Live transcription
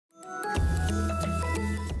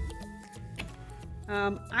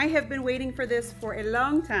I have been waiting for this for a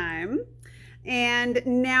long time, and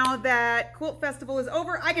now that Quilt Festival is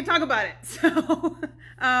over, I can talk about it. So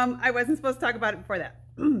I wasn't supposed to talk about it before that.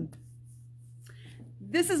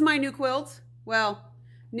 This is my new quilt. Well,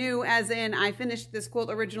 new as in I finished this quilt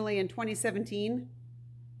originally in 2017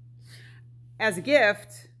 as a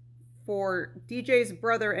gift for DJ's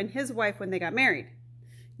brother and his wife when they got married.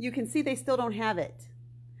 You can see they still don't have it.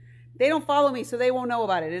 They don't follow me, so they won't know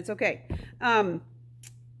about it. It's okay.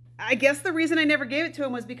 I guess the reason I never gave it to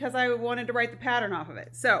him was because I wanted to write the pattern off of it.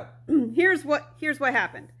 So here's what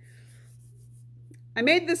happened. I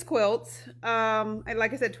made this quilt, like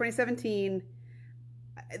I said, 2017.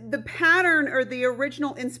 The pattern, or the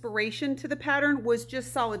original inspiration to the pattern, was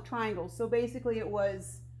just solid triangles. So basically it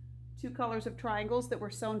was 2 colors of triangles that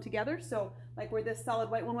were sewn together. So like where this solid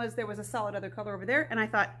white one was, there was a solid other color over there. And I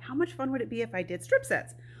thought, how much fun would it be if I did strip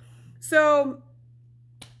sets? So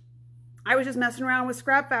I was just messing around with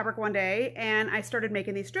scrap fabric one day, and I started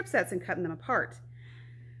making these strip sets and cutting them apart.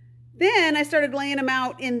 Then I started laying them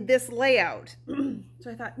out in this layout. So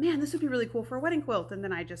I thought, man, this would be really cool for a wedding quilt. And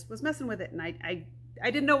then I just was messing with it, and I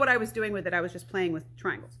didn't know what I was doing with it. I was just playing with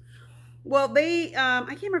triangles. Well, they, I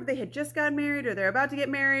can't remember if they had just gotten married or they're about to get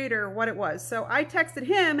married or what it was. So I texted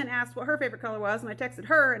him and asked what her favorite color was, and I texted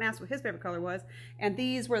her and asked what his favorite color was, and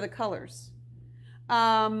these were the colors.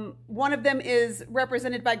 One of them is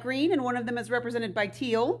represented by green and one of them is represented by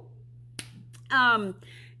teal. And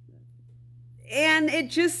it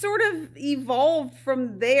just sort of evolved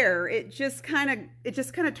from there. It just kind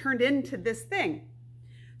of turned into this thing.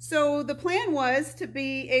 So the plan was to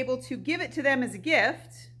be able to give it to them as a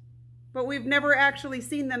gift, but we've never actually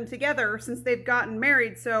seen them together since they've gotten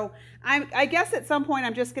married. So I guess at some point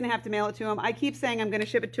I'm just going to have to mail it to them. I keep saying I'm going to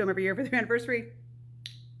ship it to them every year for their anniversary.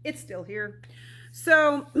 It's still here.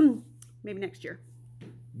 So maybe next year.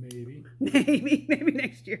 Maybe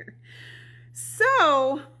next year.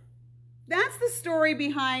 So that's the story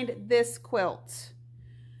behind this quilt.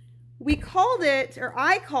 We called it, or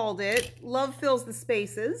I called it, Love Fills the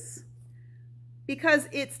Spaces, because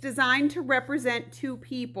it's designed to represent 2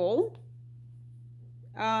 people,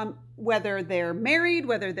 whether they're married,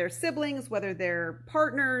 whether they're siblings, whether they're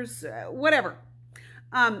partners, whatever.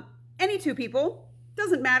 Any 2 people.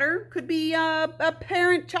 Doesn't matter. Could be a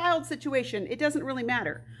parent-child situation. It doesn't really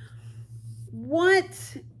matter.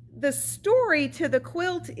 What the story to the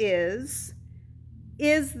quilt is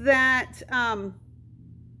that, hang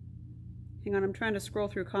on, I'm trying to scroll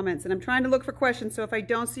through comments and I'm trying to look for questions. So if I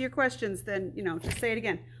don't see your questions, then, you know, just say it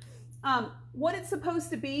again. What it's supposed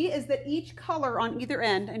to be is that each color on either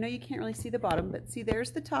end, I know you can't really see the bottom, but see,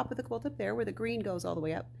 there's the top of the quilt up there where the green goes all the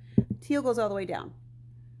way up. Teal goes all the way down.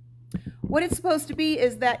 What it's supposed to be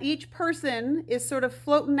is that each person is sort of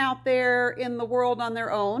floating out there in the world on their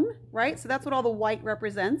own, right? So that's what all the white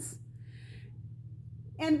represents.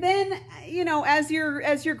 And then, you know, as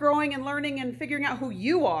you're growing and learning and figuring out who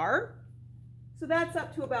you are, so that's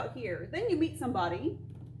up to about here. Then you meet somebody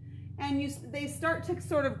and they start to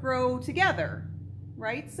sort of grow together,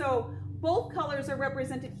 right? So both colors are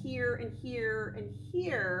represented here and here and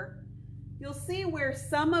here. You'll see where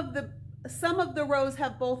some of the rows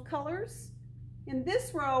have both colors. In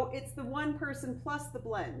this row, it's the one person plus the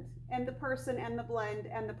blend, and the person and the blend,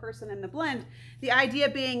 and the person and the blend. The idea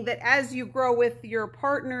being that as you grow with your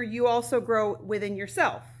partner, you also grow within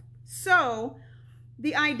yourself. So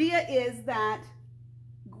the idea is that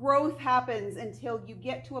growth happens until you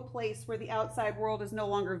get to a place where the outside world is no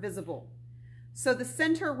longer visible. So the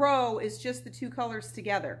center row is just the 2 colors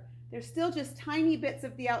together. There's still just tiny bits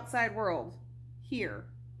of the outside world here,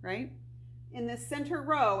 right? In this center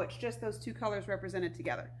row, it's just those 2 colors represented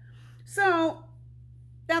together. So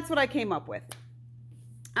that's what I came up with.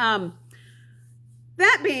 That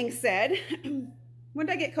being said, when did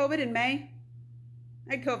I get COVID? In May?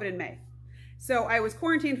 I had COVID in May. So I was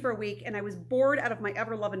quarantined for a week and I was bored out of my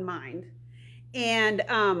ever-loving mind. And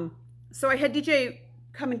so I had DJ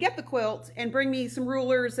come and get the quilt and bring me some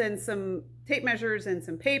rulers and some tape measures and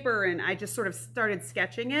some paper, and I just sort of started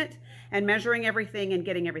sketching it and measuring everything and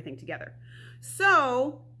getting everything together.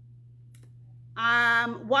 So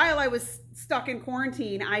while I was stuck in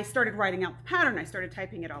quarantine, I started writing out the pattern. I started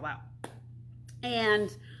typing it all out.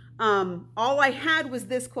 And all I had was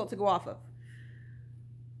this quilt to go off of.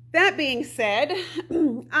 That being said,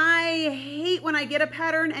 I hate when I get a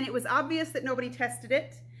pattern and it was obvious that nobody tested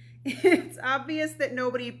it. It's obvious that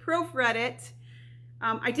nobody proofread it.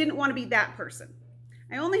 I didn't want to be that person.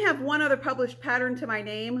 I only have one other published pattern to my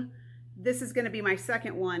name. This is going to be my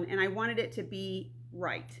second one, and I wanted it to be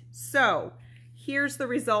right. So here's the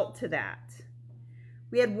result to that.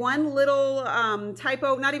 We had one little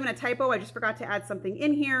typo, not even a typo, I just forgot to add something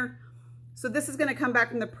in here. So this is gonna come back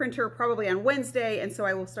from the printer probably on Wednesday, and so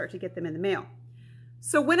I will start to get them in the mail.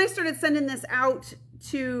 So when I started sending this out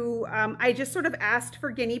to, I just sort of asked for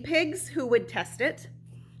guinea pigs who would test it.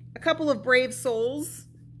 A couple of brave souls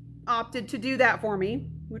opted to do that for me,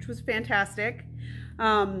 which was fantastic.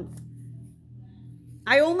 I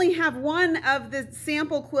only have one of the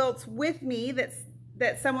sample quilts with me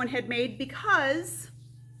that someone had made because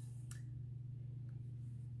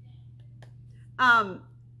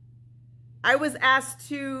I was asked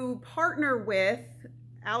to partner with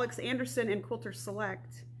Alex Anderson and Quilter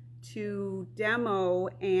Select to demo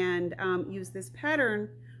and use this pattern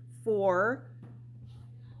for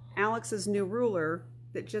Alex's new ruler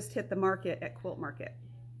that just hit the market at Quilt Market.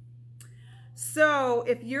 So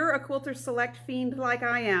if you're a Quilter Select fiend like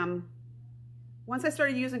I am, once I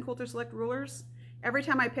started using Quilter Select rulers, every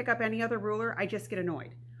time I pick up any other ruler, I just get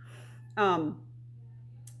annoyed.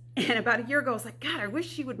 And about a year ago, I was like, God, I wish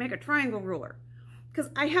she would make a triangle ruler.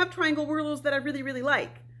 Because I have triangle rulers that I really, really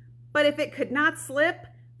like. But if it could not slip,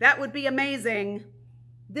 that would be amazing.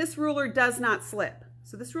 This ruler does not slip.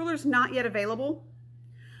 So this ruler is not yet available,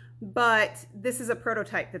 but this is a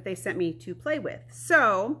prototype that they sent me to play with.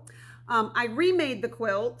 So I remade the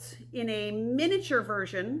quilt in a miniature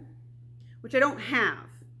version, which I don't have.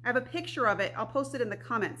 I have a picture of it. I'll post it in the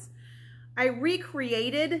comments. I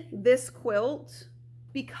recreated this quilt.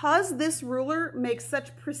 Because this ruler makes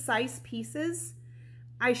such precise pieces,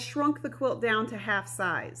 I shrunk the quilt down to half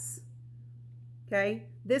size. Okay,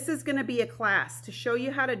 this is going to be a class. To show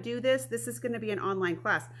you how to do this, this is going to be an online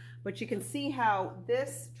class. But you can see how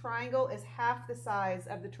this triangle is half the size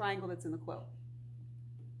of the triangle that's in the quilt.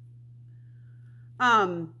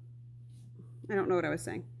 I don't know what I was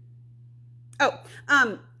saying. Oh,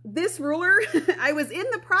 this ruler, I was in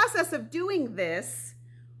the process of doing this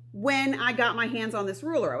when I got my hands on this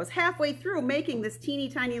ruler. I was halfway through making this teeny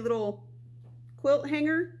tiny little quilt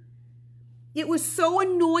hanger. It was so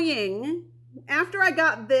annoying after I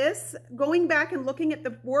got this, going back and looking at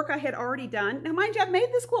the work I had already done. Now mind you, I've made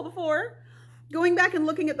this quilt before. Going back and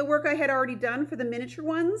looking at the work I had already done for the miniature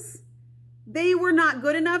ones, they were not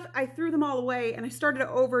good enough. I threw them all away and I started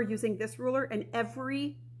over using this ruler and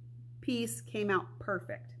every piece came out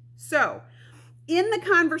perfect. So in the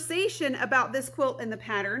conversation about this quilt and the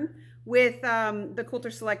pattern with the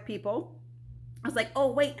Quilter Select people, I was like,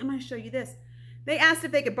 oh wait, I'm going to show you this. They asked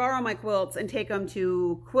if they could borrow my quilts and take them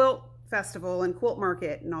to Quilt Festival and Quilt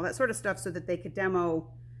Market and all that sort of stuff so that they could demo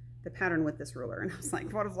the pattern with this ruler. And I was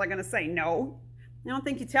like, what was I going to say? No. I don't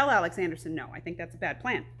think you tell Alex Anderson no. I think that's a bad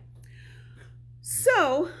plan.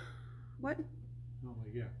 So, what? Oh,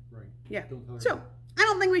 yeah, right. Yeah. Don't tell her so, no. I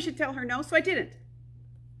don't think we should tell her no, so I didn't.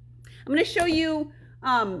 I'm going to show you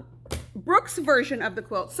Brooke's version of the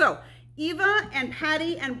quilt. So Eva and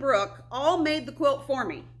Patty and Brooke all made the quilt for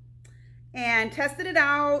me and tested it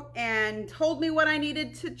out and told me what I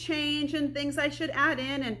needed to change and things I should add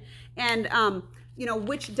in and you know,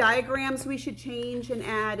 which diagrams we should change and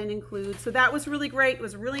add and include. So that was really great. It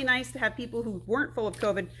was really nice to have people who weren't full of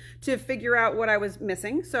COVID to figure out what I was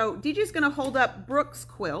missing. So DJ's going to hold up Brooke's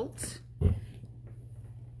quilt.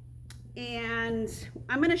 And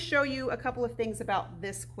I'm going to show you a couple of things about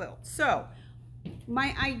this quilt. So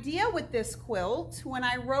my idea with this quilt when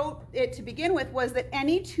I wrote it to begin with was that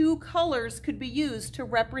any two colors could be used to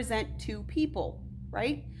represent two people,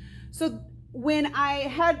 right? So when I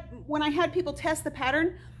had people test the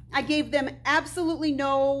pattern, I gave them absolutely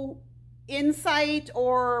no insight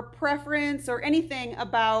or preference or anything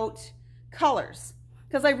about colors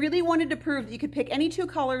because I really wanted to prove that you could pick any two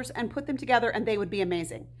colors and put them together and they would be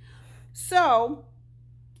amazing. So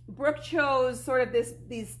Brooke chose sort of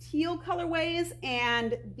these teal colorways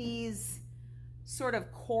and these sort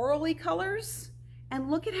of corally colors.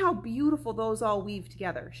 And look at how beautiful those all weave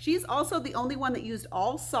together. She's also the only one that used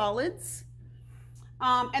all solids.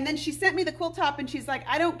 And then she sent me the quilt top and she's like,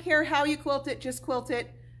 I don't care how you quilt it, just quilt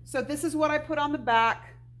it. So this is what I put on the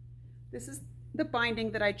back. This is the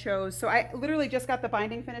binding that I chose. So I literally just got the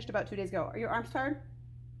binding finished about 2 days ago. Are your arms tired?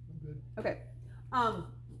 I'm good. Okay.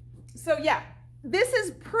 So yeah, this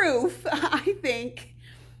is proof, I think,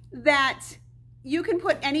 that you can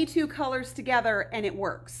put any two colors together and it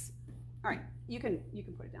works. All right, you can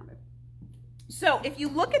put it down, babe. So if you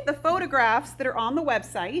look at the photographs that are on the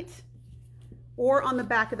website or on the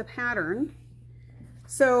back of the pattern,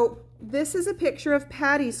 so this is a picture of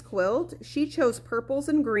Patty's quilt. She chose purples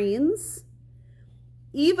and greens.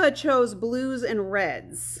 Eva chose blues and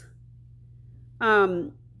reds.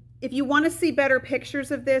 If you want to see better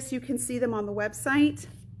pictures of this, you can see them on the website.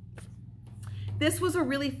 This was a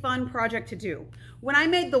really fun project to do. When I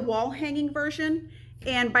made the wall hanging version,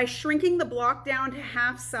 and by shrinking the block down to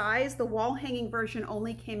half size, the wall hanging version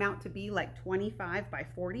only came out to be like 25 by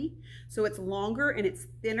 40. So it's longer and it's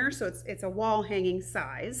thinner, so it's a wall hanging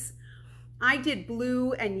size. I did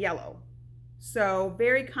blue and yellow. So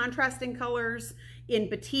very contrasting colors in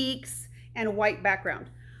batiks and a white background.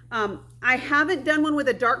 I haven't done one with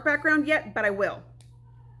a dark background yet, but I will.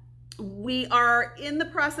 We are in the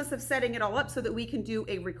process of setting it all up so that we can do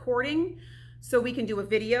a recording, so we can do a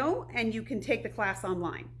video, and you can take the class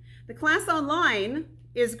online. The class online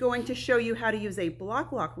is going to show you how to use a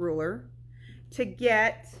block lock ruler to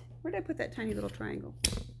get, where did I put that tiny little triangle?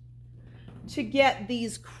 To get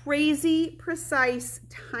these crazy precise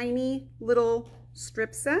tiny little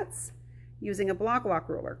strip sets using a block lock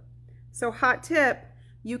ruler. So hot tip,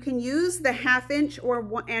 you can use the 1/2 inch or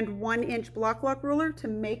 1 inch block lock ruler to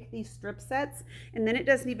make these strip sets, and then it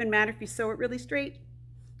doesn't even matter if you sew it really straight,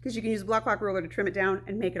 because you can use a block lock ruler to trim it down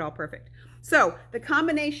and make it all perfect. So the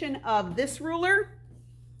combination of this ruler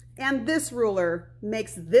and this ruler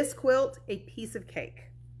makes this quilt a piece of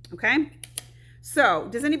cake, okay? So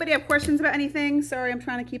does anybody have questions about anything? Sorry, I'm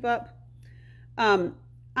trying to keep up. I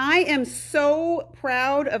am so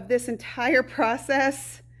proud of this entire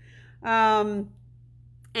process.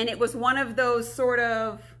 And it was one of those sort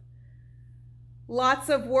of lots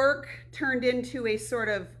of work turned into a sort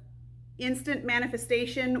of instant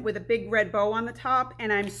manifestation with a big red bow on the top.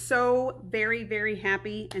 And I'm so very, very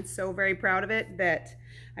happy and so very proud of it that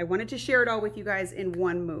I wanted to share it all with you guys in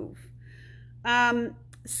one move.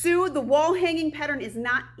 Sue, the wall hanging pattern is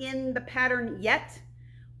not in the pattern yet.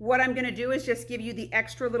 What I'm going to do is just give you the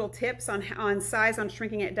extra little tips on size, on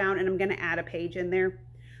shrinking it down, and I'm going to add a page in there.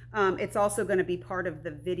 It's also going to be part of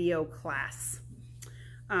the video class.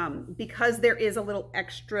 Because there is a little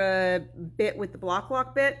extra bit with the block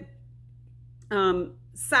lock bit.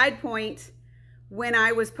 Side point, when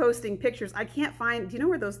I was posting pictures, I can't find, do you know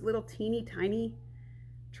where those little teeny tiny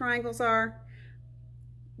triangles are?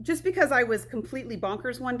 Just because I was completely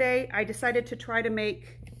bonkers one day, I decided to try to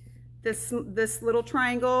make this little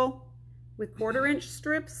triangle with 1/4 inch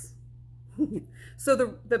strips. So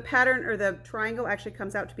the pattern or the triangle actually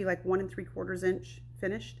comes out to be like 1 3/4 inch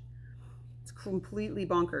finished. It's completely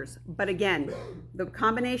bonkers. But again, the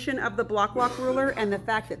combination of the block lock ruler and the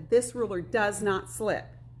fact that this ruler does not slip,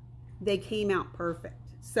 they came out perfect.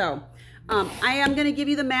 So I am going to give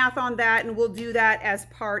you the math on that, and we'll do that as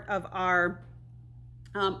part of our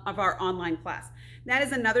online class. That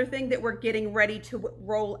is another thing that we're getting ready to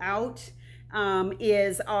roll out,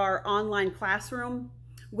 is our online classroom,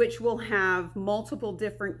 which will have multiple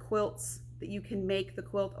different quilts that you can make the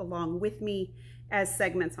quilt along with me as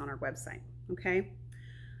segments on our website. Okay.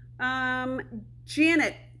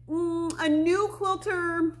 Janet, a new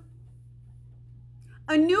quilter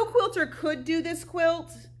could do this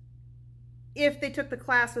quilt if they took the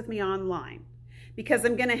class with me online, because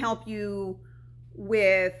I'm going to help you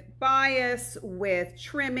with bias, with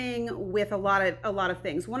trimming, with a lot of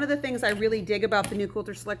things. One of the things I really dig about the new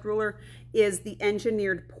Quilter Select Ruler is the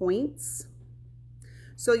engineered points.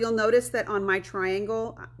 So you'll notice that on my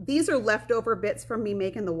triangle, these are leftover bits from me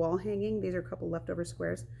making the wall hanging. These are a couple leftover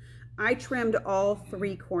squares. I trimmed all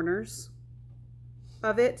 3 corners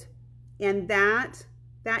of it, and that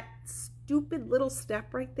stupid little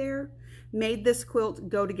step right there made this quilt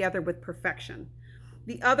go together with perfection.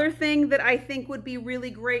 The other thing that I think would be really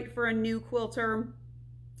great for a new quilter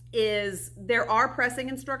is there are pressing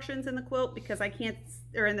instructions in the quilt, because I can't,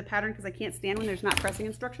 or in the pattern, because I can't stand when there's not pressing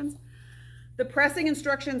instructions. The pressing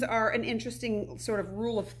instructions are an interesting sort of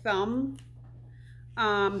rule of thumb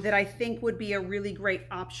that I think would be a really great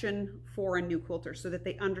option for a new quilter, so that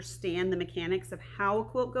they understand the mechanics of how a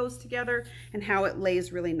quilt goes together and how it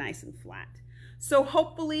lays really nice and flat. So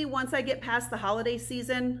hopefully once I get past the holiday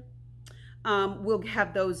season, we'll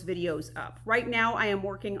have those videos up. Right now I am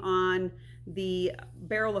working on the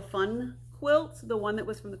Barrel of Fun quilt, the one that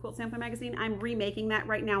was from the Quilt Sampler magazine. I'm remaking that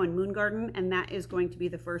right now in Moon Garden, and that is going to be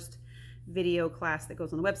the first video class that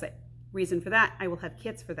goes on the website. Reason for that, I will have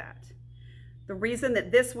kits for that. The reason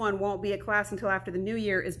that this one won't be a class until after the new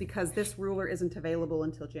year is because this ruler isn't available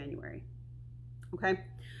until January. Okay.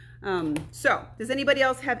 So does anybody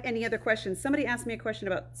else have any other questions? Somebody asked me a question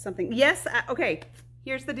about something. Yes. Okay.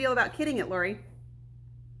 Here's the deal about kitting it, Lori.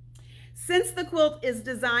 Since the quilt is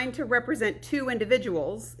designed to represent 2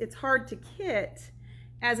 individuals, it's hard to kit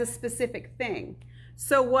as a specific thing.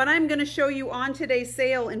 So what I'm going to show you on today's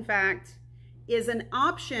sale, in fact, is an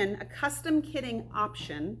option, a custom kitting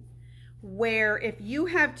option, where if you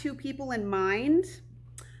have 2 people in mind,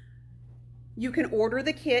 you can order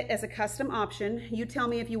the kit as a custom option. You tell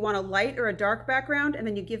me if you want a light or a dark background, and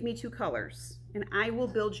then you give me 2 colors. and I will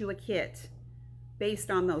build you a kit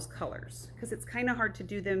based on those colors, because it's kind of hard to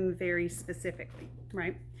do them very specifically,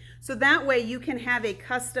 right? So that way you can have a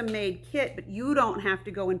custom made kit, but you don't have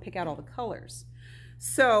to go and pick out all the colors.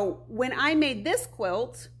 So when I made this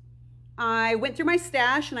quilt, I went through my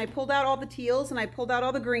stash and I pulled out all the teals and I pulled out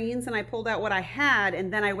all the greens and I pulled out what I had,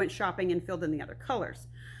 and then I went shopping and filled in the other colors.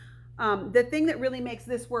 The thing that really makes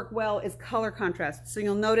this work well is color contrast. So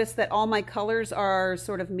you'll notice that all my colors are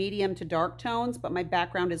sort of medium to dark tones, but my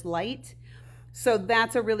background is light. So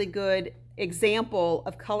that's a really good example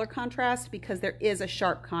of color contrast, because there is a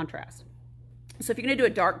sharp contrast. So if you're going to do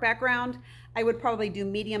a dark background, I would probably do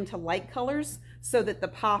medium to light colors so that the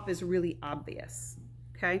pop is really obvious.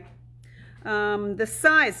 Okay. The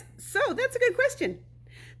size. So that's a good question.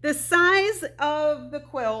 The size of the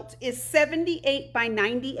quilt is 78 by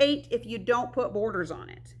 98 if you don't put borders on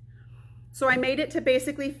it. So I made it to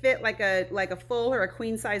basically fit like a full or a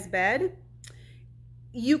queen size bed.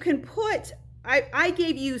 You can put, I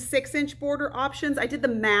gave you 6-inch border options. I did the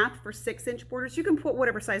math for 6-inch borders. You can put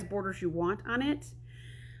whatever size borders you want on it.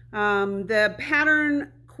 The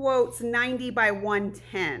pattern quotes 90 by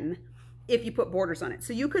 110 if you put borders on it.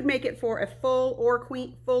 So you could make it for a full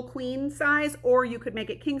queen size, or you could make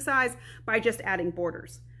it king size by just adding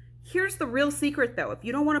borders. Here's the real secret though. If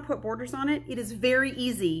you don't want to put borders on it, it is very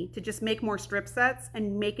easy to just make more strip sets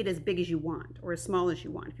and make it as big as you want or as small as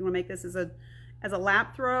you want. If you want to make this as a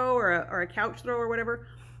lap throw or a couch throw or whatever,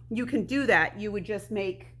 you can do that. You would just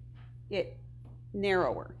make it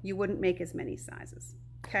narrower. You wouldn't make as many sizes.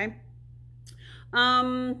 Okay.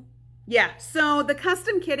 Yeah, so the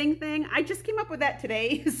custom kitting thing, I just came up with that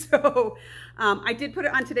today. So I did put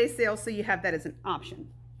it on today's sale, so you have that as an option.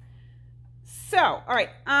 So, all right,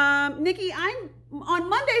 Nikki, on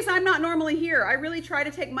Mondays, I'm not normally here. I really try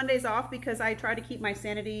to take Mondays off because I try to keep my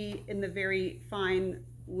sanity in the very fine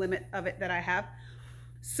limit of it that I have.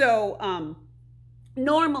 So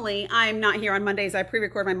normally I'm not here on Mondays. I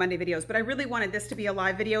pre-record my Monday videos, but I really wanted this to be a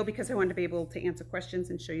live video because I wanted to be able to answer questions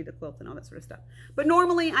and show you the quilt and all that sort of stuff. But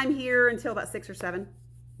normally I'm here until about 6 or 7,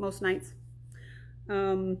 most nights.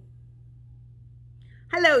 Hello,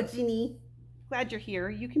 Ginny. Glad you're here.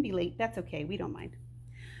 You can be late. That's okay. We don't mind.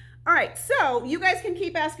 All right. So you guys can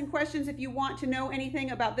keep asking questions if you want to know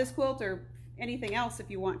anything about this quilt or anything else if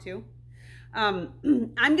you want to. I'm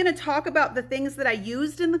going to talk about the things that I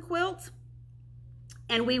used in the quilt.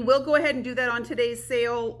 And we will go ahead and do that on today's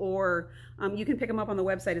sale, or you can pick them up on the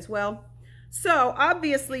website as well. So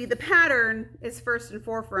obviously the pattern is first and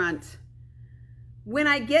forefront. When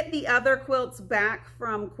I get the other quilts back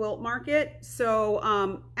from Quilt Market,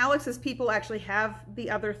 so Alex's people actually have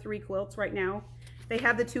the other 3 quilts right now. They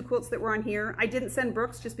have the 2 quilts that were on here. I didn't send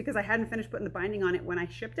Brooks just because I hadn't finished putting the binding on it when I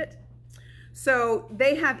shipped it. So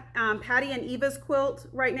they have Patty and Eva's quilt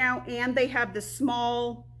right now, and they have the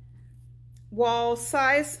small wall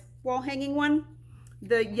hanging one,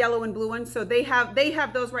 the yellow and blue one. So they have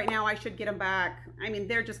those right now. I should get them back. I mean,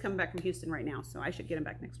 they're just coming back from Houston right now, so I should get them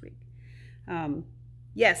back next week.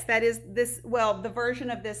 Yes, that is this, well, the version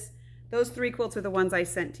of this, those 3 quilts are the ones I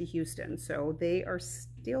sent to Houston, so they are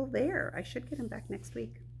still there. I should get them back next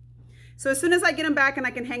week. So as soon as I get them back and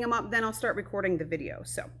I can hang them up, then I'll start recording the video.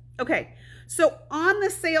 So, okay. So on the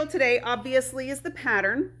sale today, obviously, is the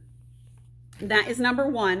pattern. That is number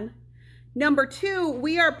 1. Number 2,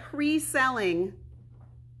 we are pre-selling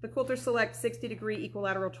the Quilter Select 60-degree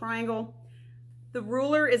equilateral triangle. The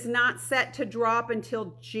ruler is not set to drop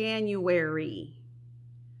until January.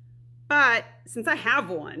 But since I have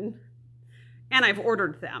one and I've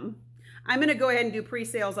ordered them, I'm going to go ahead and do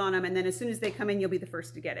pre-sales on them, and then as soon as they come in, you'll be the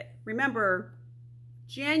first to get it. Remember,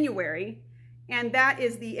 January, and that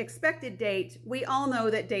is the expected date. We all know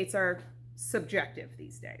that dates are subjective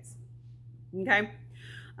these days. Okay?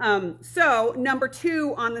 So number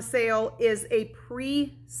 2 on the sale is a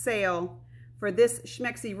pre-sale for this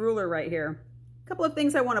Schmexy ruler right here. A couple of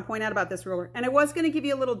things I want to point out about this ruler. And I was going to give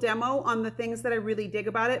you a little demo on the things that I really dig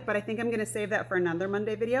about it, but I think I'm going to save that for another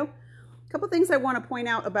Monday video. A couple of things I want to point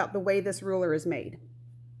out about the way this ruler is made.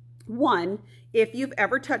 One, if you've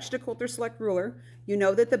ever touched a Quilter Select ruler, you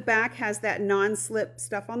know that the back has that non-slip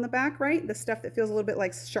stuff on the back, right? The stuff that feels a little bit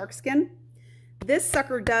like shark skin. This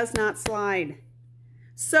sucker does not slide.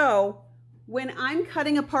 So when I'm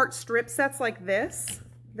cutting apart strip sets like this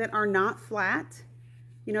that are not flat,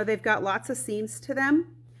 you know, they've got lots of seams to them.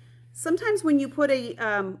 Sometimes when you put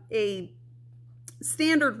a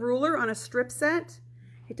standard ruler on a strip set,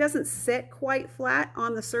 it doesn't sit quite flat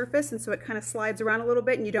on the surface, and so it kind of slides around a little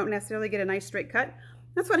bit and you don't necessarily get a nice straight cut.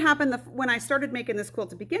 That's what happened when I started making this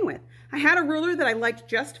quilt to begin with. I had a ruler that I liked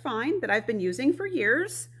just fine, that I've been using for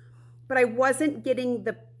years, but I wasn't getting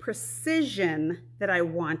the precision that I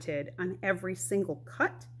wanted on every single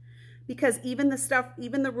cut, because even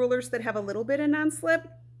the rulers that have a little bit of non-slip,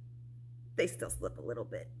 they still slip a little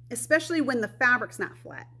bit, especially when the fabric's not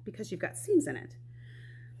flat because you've got seams in it.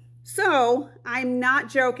 So I'm not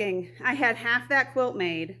joking. I had half that quilt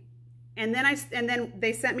made, and then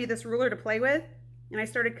they sent me this ruler to play with, and I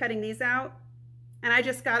started cutting these out, and I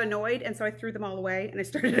just got annoyed, and so I threw them all away and I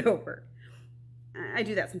started it over. I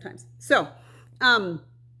do that sometimes. So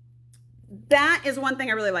that is one thing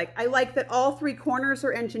I really like. I like that all 3 corners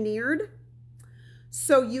are engineered,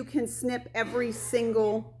 so you can snip every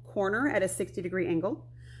single corner at a 60-degree angle.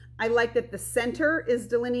 I like that the center is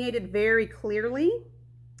delineated very clearly.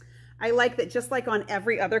 I like that just like on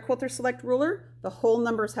every other Quilter Select ruler, the whole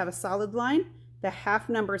numbers have a solid line, the half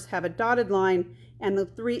numbers have a dotted line, and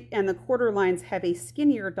the quarter lines have a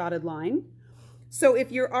skinnier dotted line. So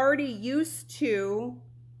if you're already used to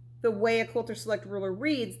the way a Quilter Select ruler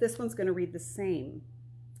reads, this one's going to read the same.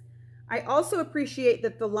 I also appreciate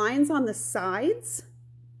that the lines on the sides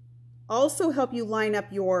also help you line up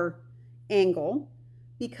your angle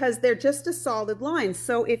because they're just a solid line.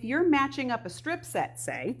 So if you're matching up a strip set,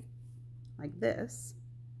 say, like this,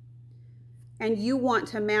 and you want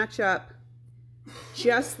to match up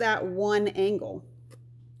just that one angle.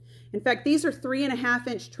 In fact, these are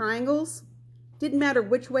 3.5-inch triangles. Didn't matter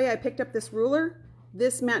which way I picked up this ruler,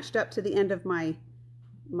 this matched up to the end of my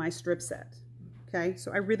strip set. Okay,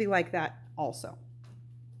 so I really like that also.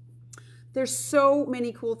 There's so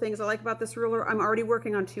many cool things I like about this ruler. I'm already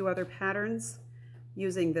working on 2 other patterns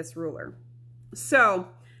using this ruler. So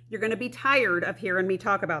you're going to be tired of hearing me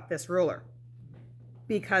talk about this ruler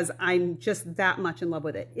because I'm just that much in love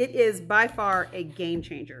with it. It is by far a game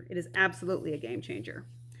changer. It is absolutely a game changer.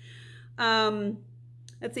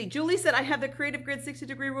 Let's see. Julie said, I have the Creative Grid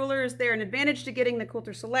 60-degree ruler. Is there an advantage to getting the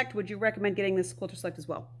Quilter Select? Would you recommend getting this Quilter Select as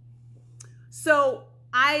well? So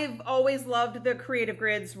I've always loved the Creative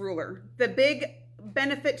Grids ruler. The big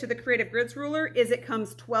benefit to the Creative Grids ruler is it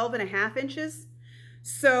comes 12.5 inches.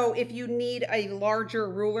 So if you need a larger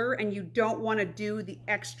ruler and you don't want to do the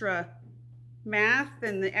extra math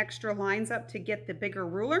and the extra lines up to get the bigger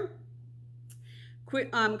ruler,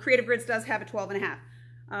 Creative Grids does have a 12.5.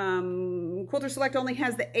 Quilter Select only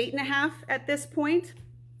has the 8.5 at this point.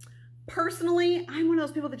 Personally, I'm one of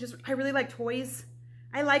those people that I really like toys.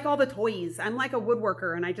 I like all the toys. I'm like a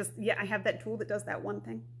woodworker, and I have that tool that does that one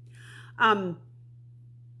thing.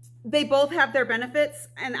 They both have their benefits,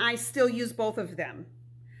 and I still use both of them.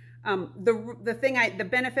 The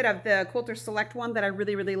benefit of the Quilter Select one that I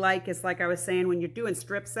really, really like is, like I was saying, when you're doing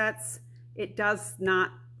strip sets, it does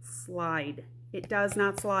not slide. It does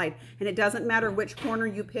not slide. And it doesn't matter which corner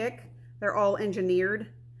you pick. They're all engineered.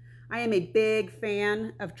 I am a big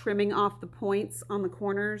fan of trimming off the points on the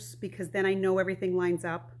corners because then I know everything lines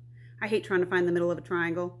up. I hate trying to find the middle of a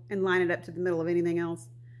triangle and line it up to the middle of anything else.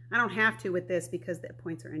 I don't have to with this because the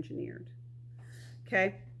points are engineered.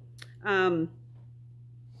 Okay.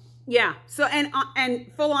 Yeah. So,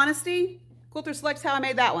 and full honesty, Quilter Select's how I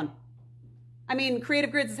made that one. I mean, Creative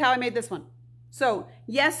Grids is how I made this one. So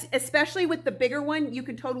yes, especially with the bigger one, you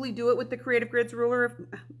can totally do it with the Creative Grids ruler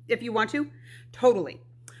if you want to. Totally.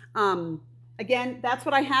 Again, that's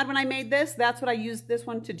what I had when I made this. That's what I used this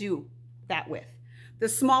one to do that with. The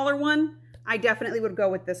smaller one, I definitely would go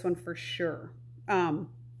with this one for sure.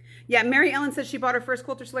 Yeah, Mary Ellen said she bought her first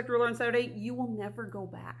Quilter Select ruler on Saturday. You will never go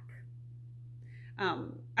back.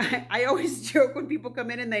 I always joke when people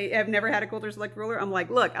come in and they have never had a Quilter Select ruler. I'm like,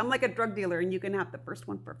 look, I'm like a drug dealer and you can have the first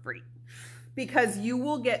one for free. Because you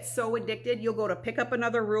will get so addicted, you'll go to pick up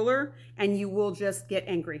another ruler and you will just get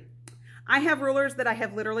angry. I have rulers that I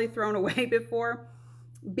have literally thrown away before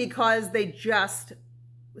because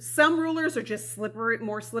some rulers are just slippery,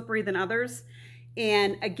 more slippery than others.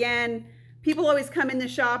 And again, people always come in the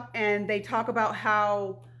shop and they talk about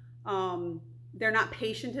how they're not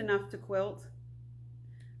patient enough to quilt.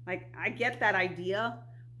 Like, I get that idea,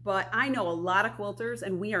 but I know a lot of quilters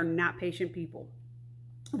and we are not patient people.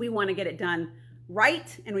 We want to get it done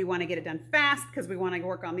right and we want to get it done fast because we want to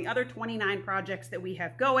work on the other 29 projects that we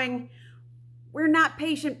have going. We're not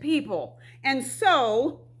patient people. And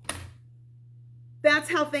so that's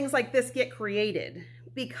how things like this get created,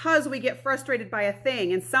 because we get frustrated by a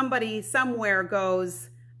thing and somebody somewhere goes,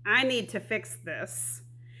 I need to fix this.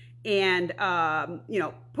 And, you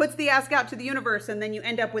know, puts the ask out to the universe, and then you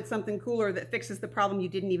end up with something cooler that fixes the problem you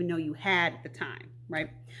didn't even know you had at the time,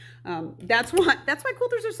 right? That's why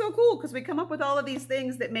quilters are so cool, because we come up with all of these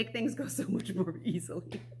things that make things go so much more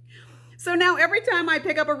easily. So now every time I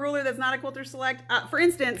pick up a ruler that's not a Quilter Select, for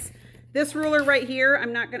instance, this ruler right here,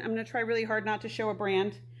 I'm gonna try really hard not to show a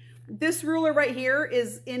brand. This ruler right here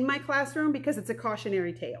is in my classroom because it's a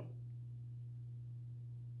cautionary tale.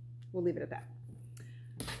 We'll leave it at that.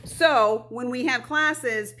 So when we have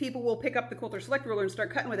classes, people will pick up the Quilter Select ruler and start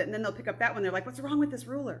cutting with it, and then they'll pick up that one. They're like, what's wrong with this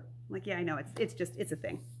ruler? I'm like, yeah, I know. It's a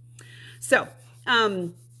thing. So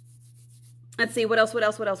let's see, what else?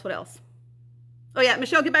 Oh yeah,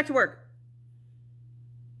 Michelle, get back to work.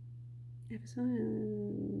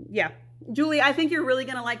 Yeah, Julie, I think you're really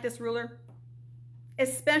gonna like this ruler,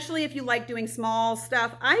 especially if you like doing small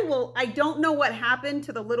stuff. I don't know what happened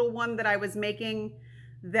to the little one that I was making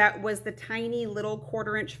that was the tiny little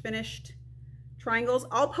 1/4 inch finished triangles.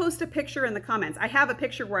 I'll post a picture in the comments. I have a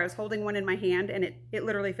picture where I was holding one in my hand and it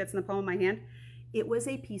literally fits in the palm of my hand. It was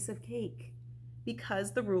a piece of cake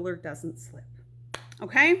because the ruler doesn't slip.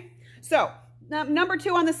 Okay, so number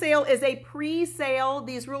 2 on the sale is a pre-sale.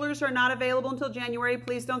 These rulers are not available until January.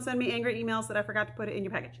 Please don't send me angry emails that I forgot to put it in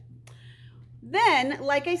your package. Then,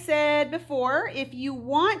 like I said before, if you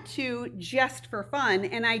want to, just for fun,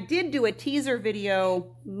 and I did do a teaser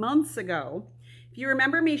video months ago. If you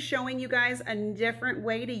remember me showing you guys a different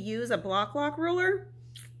way to use a block lock ruler,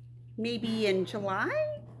 maybe in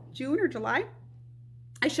June or July,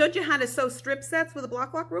 I showed you how to sew strip sets with a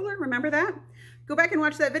block lock ruler. Remember that? Go back and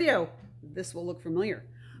watch that video. This will look familiar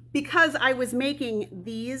because I was making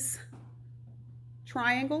these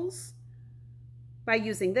triangles by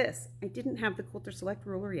using this. I didn't have the Quilter Select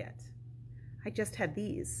ruler yet. I just had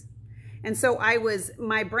these. And so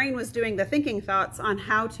my brain was doing the thinking thoughts on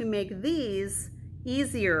how to make these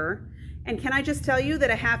easier. And can I just tell you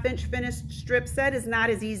that a 1/2 inch finished strip set is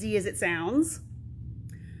not as easy as it sounds.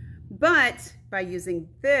 But by using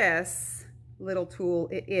this little tool,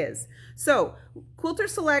 it is. So Quilter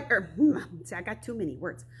Select, I got too many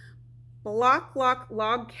words. Block lock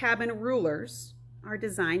log cabin rulers are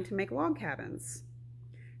designed to make log cabins.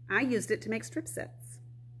 I used it to make strip sets.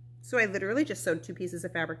 So I literally just sewed 2 pieces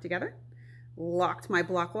of fabric together, locked my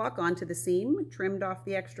block lock onto the seam, trimmed off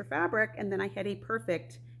the extra fabric, and then I had a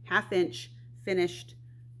perfect 1/2 inch finished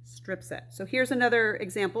strip set. So here's another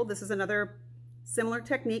example. This is another similar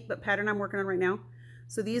technique, but pattern I'm working on right now.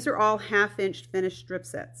 So these are all 1/2 inch finished strip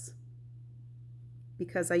sets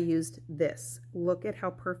because I used this. Look at how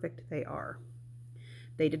perfect they are.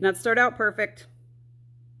 They did not start out perfect.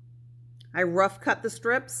 I rough cut the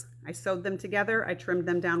strips, I sewed them together, I trimmed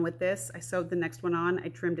them down with this, I sewed the next one on, I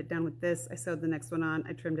trimmed it down with this, I sewed the next one on,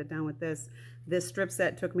 I trimmed it down with this. This strip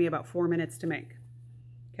set took me about 4 minutes to make,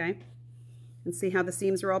 okay? And see how the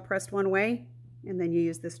seams are all pressed one way, and then you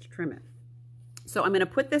use this to trim it. So I'm gonna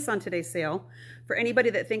put this on today's sale for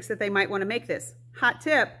anybody that thinks that they might wanna make this. Hot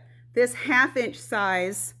tip, this 1/2 inch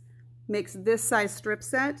size makes this size strip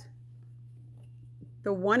set.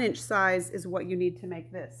 The 1 inch size is what you need to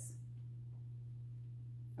make this.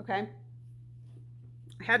 Okay,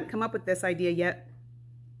 I hadn't come up with this idea yet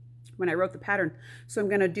when I wrote the pattern, so I'm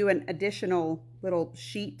going to do an additional little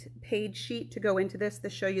page sheet to go into this to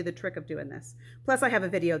show you the trick of doing this. Plus I have a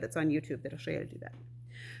video that's on YouTube that'll show you how to do that.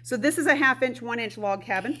 So this is a 1/2 inch, 1 inch log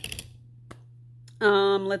cabin.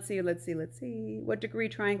 Let's see. What degree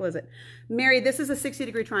triangle is it? Mary, this is a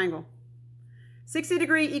 60-degree triangle.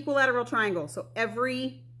 60-degree equilateral triangle, so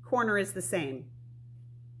every corner is the same.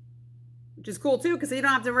 Which is cool too, because you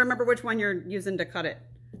don't have to remember which one you're using to cut it.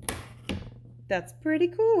 That's pretty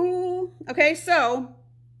cool. Okay, so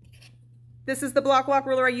this is the block lock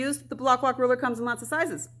ruler I used. The block lock ruler comes in lots of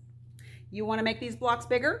sizes. You want to make these blocks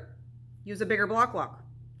bigger? Use a bigger block lock.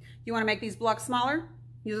 You want to make these blocks smaller?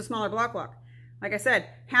 Use a smaller block lock. Like I said,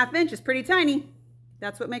 1/2 inch is pretty tiny.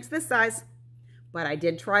 That's what makes this size. But I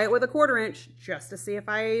did try it with a 1/4 inch just to see if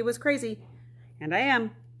I was crazy. And I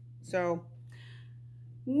am. So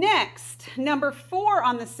next, number 4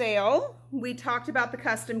 on the sale, we talked about the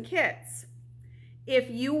custom kits.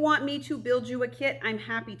 If you want me to build you a kit, I'm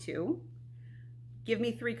happy to. Give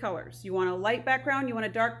me 3 colors. You want a light background, you want a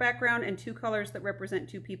dark background, and 2 colors that represent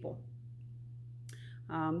 2 people.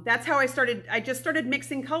 That's how I started. I just started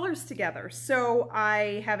mixing colors together. So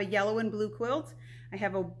I have a yellow and blue quilt. I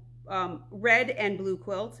have a red and blue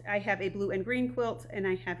quilt. I have a blue and green quilt, and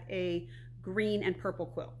I have a green and purple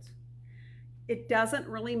quilt. It doesn't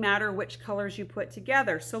really matter which colors you put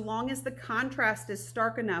together. So long as the contrast is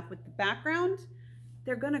stark enough with the background,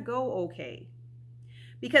 they're gonna go okay.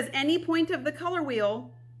 Because any point of the color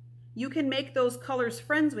wheel, you can make those colors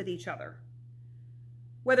friends with each other.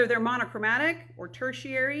 Whether they're monochromatic or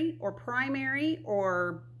tertiary or primary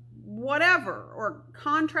or whatever, or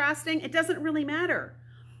contrasting, it doesn't really matter.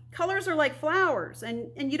 Colors are like flowers,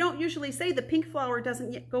 and you don't usually say the pink flower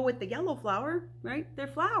doesn't go with the yellow flower, right? They're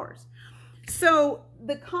flowers. So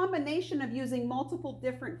the combination of using multiple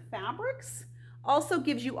different fabrics Also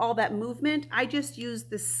gives you all that movement. I just use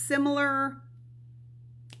the similar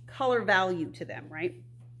color value to them, right?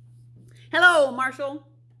 Hello, Marshall.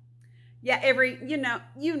 Yeah, Avery, you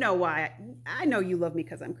know why. I know you love me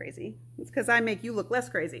because I'm crazy. It's because I make you look less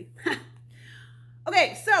crazy.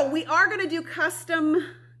 Okay, so we are going to do custom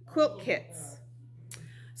quilt kits.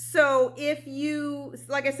 So if you,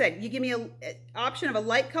 like I said, you give me an option of a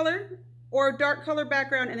light color or a dark color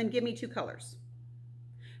background, and then give me 2 colors.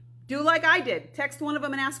 Do like I did. Text one of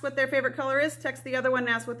them and ask what their favorite color is. Text the other one and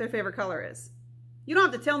ask what their favorite color is. You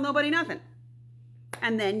don't have to tell nobody nothing.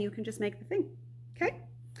 And then you can just make the thing, okay?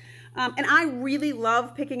 And I really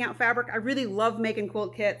love picking out fabric. I really love making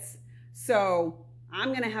quilt kits. So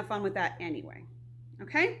I'm gonna have fun with that anyway,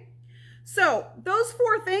 okay? So those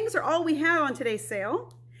 4 things are all we have on today's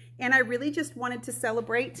sale. And I really just wanted to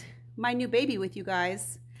celebrate my new baby with you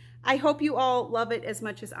guys. I hope you all love it as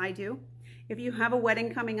much as I do. If you have a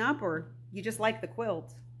wedding coming up or you just like the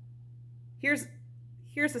quilt, here's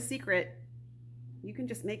a secret. You can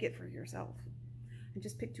just make it for yourself and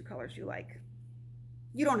just pick 2 colors you like.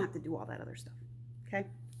 You don't have to do all that other stuff, okay?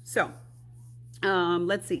 So,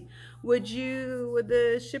 let's see. Would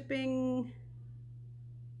the shipping?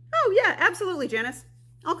 Oh yeah, absolutely, Janice.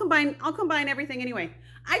 I'll combine everything anyway.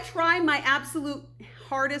 I try my absolute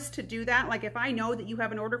hardest to do that. Like if I know that you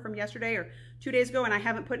have an order from yesterday or 2 days ago and I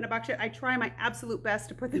haven't put in a box yet, I try my absolute best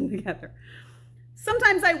to put them together.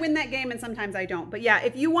 Sometimes I win that game and sometimes I don't. But yeah,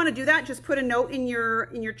 if you want to do that, just put a note in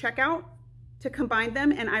your checkout to combine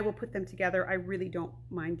them and I will put them together. I really don't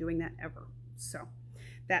mind doing that ever. So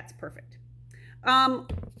that's perfect.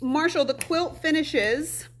 Marshall, the quilt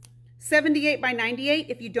finishes 78 by 98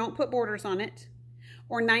 if you don't put borders on it,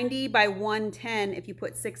 or 90 by 110 if you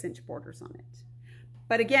put 6-inch borders on it.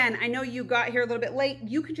 But again, I know you got here a little bit late.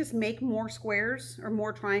 You can just make more squares or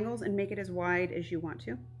more triangles and make it as wide as you want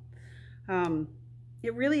to.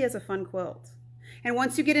 It really is a fun quilt. And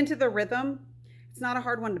once you get into the rhythm, it's not a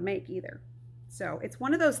hard one to make either. So it's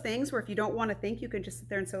one of those things where if you don't want to think, you can just sit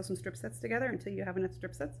there and sew some strip sets together until you have enough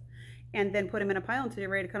strip sets and then put them in a pile until you're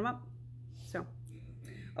ready to cut them up. So,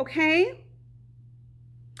 okay.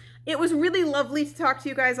 It was really lovely to talk to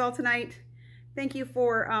you guys all tonight. Thank you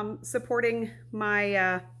for supporting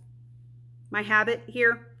my my habit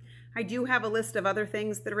here. I do have a list of other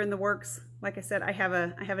things that are in the works. Like I said, I have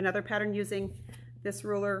another pattern using this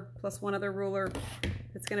ruler plus one other ruler.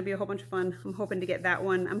 It's going to be a whole bunch of fun. I'm hoping to get that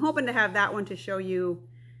one. I'm hoping to have that one to show you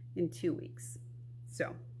in 2 weeks.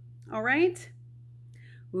 So, all right.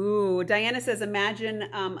 Ooh, Diana says, imagine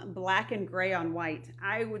black and gray on white.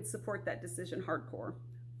 I would support that decision hardcore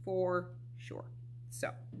for sure.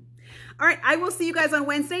 So, all right. I will see you guys on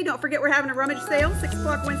Wednesday. Don't forget we're having a rummage sale, 6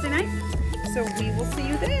 o'clock Wednesday night. So we will see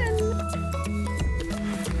you then.